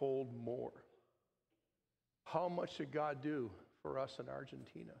manifold more. How much did God do for us in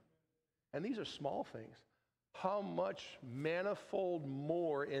Argentina? And these are small things. How much manifold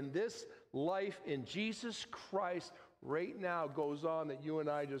more in this life in Jesus Christ right now goes on that you and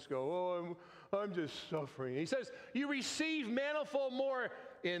I just go, oh, I'm just suffering. He says, you receive manifold more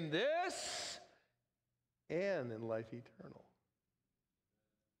in this and in life eternal.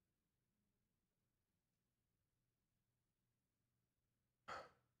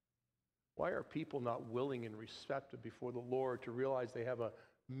 Why are people not willing and receptive before the Lord to realize they have a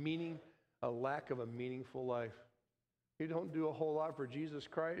lack of a meaningful life? You don't do a whole lot for Jesus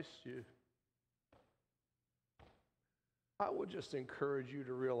Christ. I would just encourage you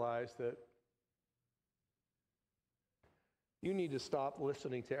to realize that you need to stop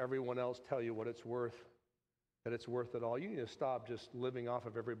listening to everyone else tell you what it's worth, that it's worth it all. You need to stop just living off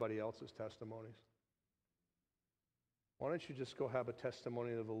of everybody else's testimonies. Why don't you just go have a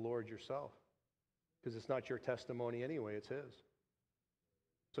testimony of the Lord yourself? Because it's not your testimony anyway, it's his.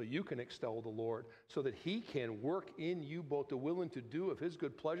 so you can extol the Lord, so that he can work in you both the will and to do of his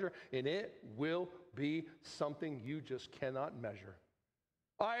good pleasure, and it will be something you just cannot measure.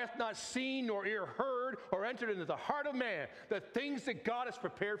 Eye hath not seen, nor ear heard, or entered into the heart of man, the things that God has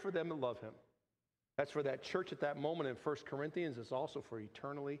prepared for them that love him. That's for that church at that moment in 1 Corinthians. It's also for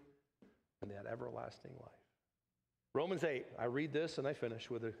eternally and that everlasting life. Romans 8, I read this and I finish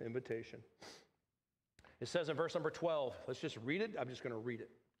with an invitation. It says in verse number 12, let's just read it. I'm just going to read it.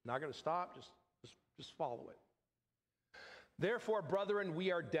 Not going to stop, just follow it. Therefore, brethren,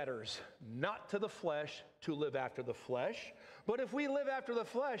 we are debtors, not to the flesh, to live after the flesh. But if we live after the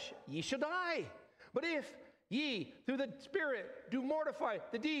flesh, ye shall die. But if ye, through the Spirit, do mortify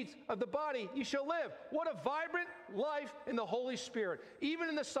the deeds of the body, ye shall live. What a vibrant life in the Holy Spirit, even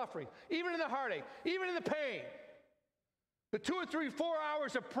in the suffering, even in the heartache, even in the pain. The 2 or 3, 4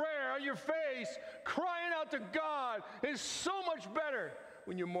 hours of prayer on your face, crying out to God, is so much better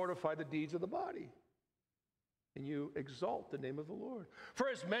when you mortify the deeds of the body and you exalt the name of the Lord. For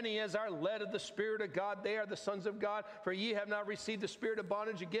as many as are led of the Spirit of God, they are the sons of God. For ye have not received the spirit of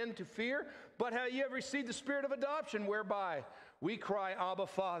bondage again to fear, but ye have received the spirit of adoption, whereby we cry, Abba,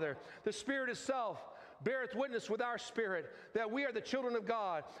 Father. The Spirit itself beareth witness with our spirit that we are the children of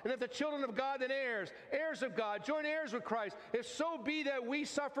God. And if the children of God, then heirs, heirs of God, joint heirs with Christ, if so be that we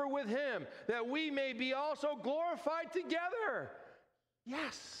suffer with him, that we may be also glorified together.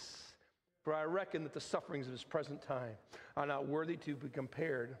 Yes. For I reckon that the sufferings of this present time are not worthy to be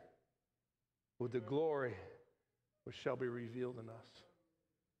compared with the glory which shall be revealed in us.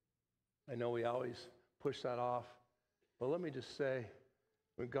 I know we always push that off, but let me just say,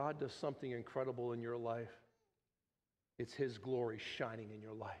 when God does something incredible in your life, it's his glory shining in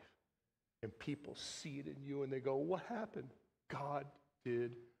your life. And people see it in you and they go, what happened? God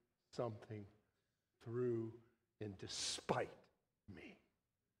did something through and despite me.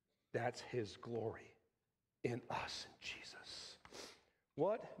 That's his glory in us, in Jesus.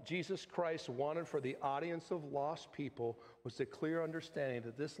 What Jesus Christ wanted for the audience of lost people was the clear understanding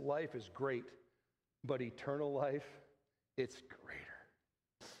that this life is great, but eternal life, it's greater.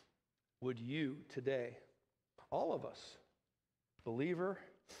 Would you today, all of us, believer,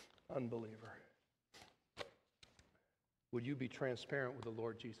 unbeliever, would you be transparent with the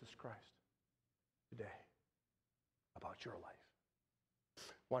Lord Jesus Christ today about your life?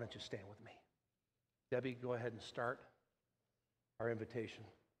 Why don't you stand with me? Debbie, go ahead and start our invitation.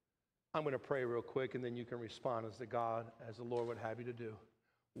 I'm going to pray real quick, and then you can respond as the Lord would have you to do.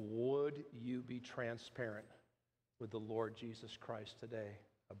 Would you be transparent with the Lord Jesus Christ today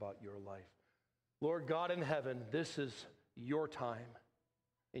about your life? Lord God in heaven, this is your time,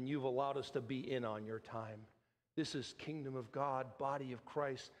 and you've allowed us to be in on your time. This is kingdom of God, body of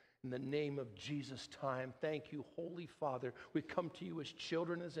Christ, in the name of Jesus time. Thank you, Holy Father. We come to you as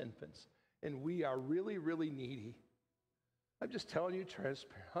children, as infants, and we are really, really needy. I'm just telling you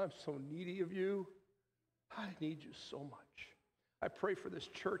transparent. I'm so needy of you. I need you so much. I pray for this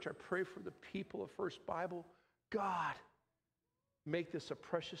church. I pray for the people of First Bible. God, make this a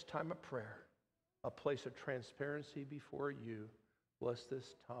precious time of prayer, a place of transparency before you. Bless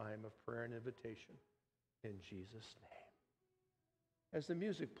this time of prayer and invitation in Jesus' name. As the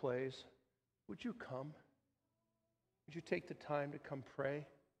music plays, would you come? Would you take the time to come pray,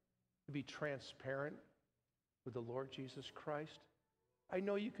 to be transparent with the Lord Jesus Christ? I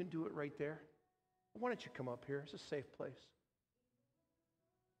know you can do it right there. Why don't you come up here? It's a safe place.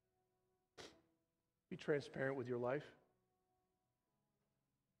 Be transparent with your life.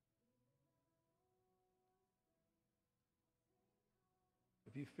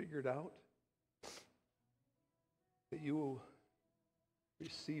 Have you figured out that you will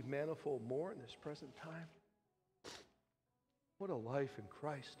receive manifold more in this present time? What a life in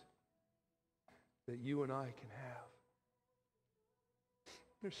Christ that you and I can have.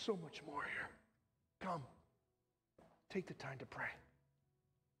 There's so much more here. Come. Take the time to pray.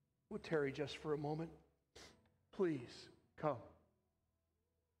 We'll tarry just for a moment. Please, come.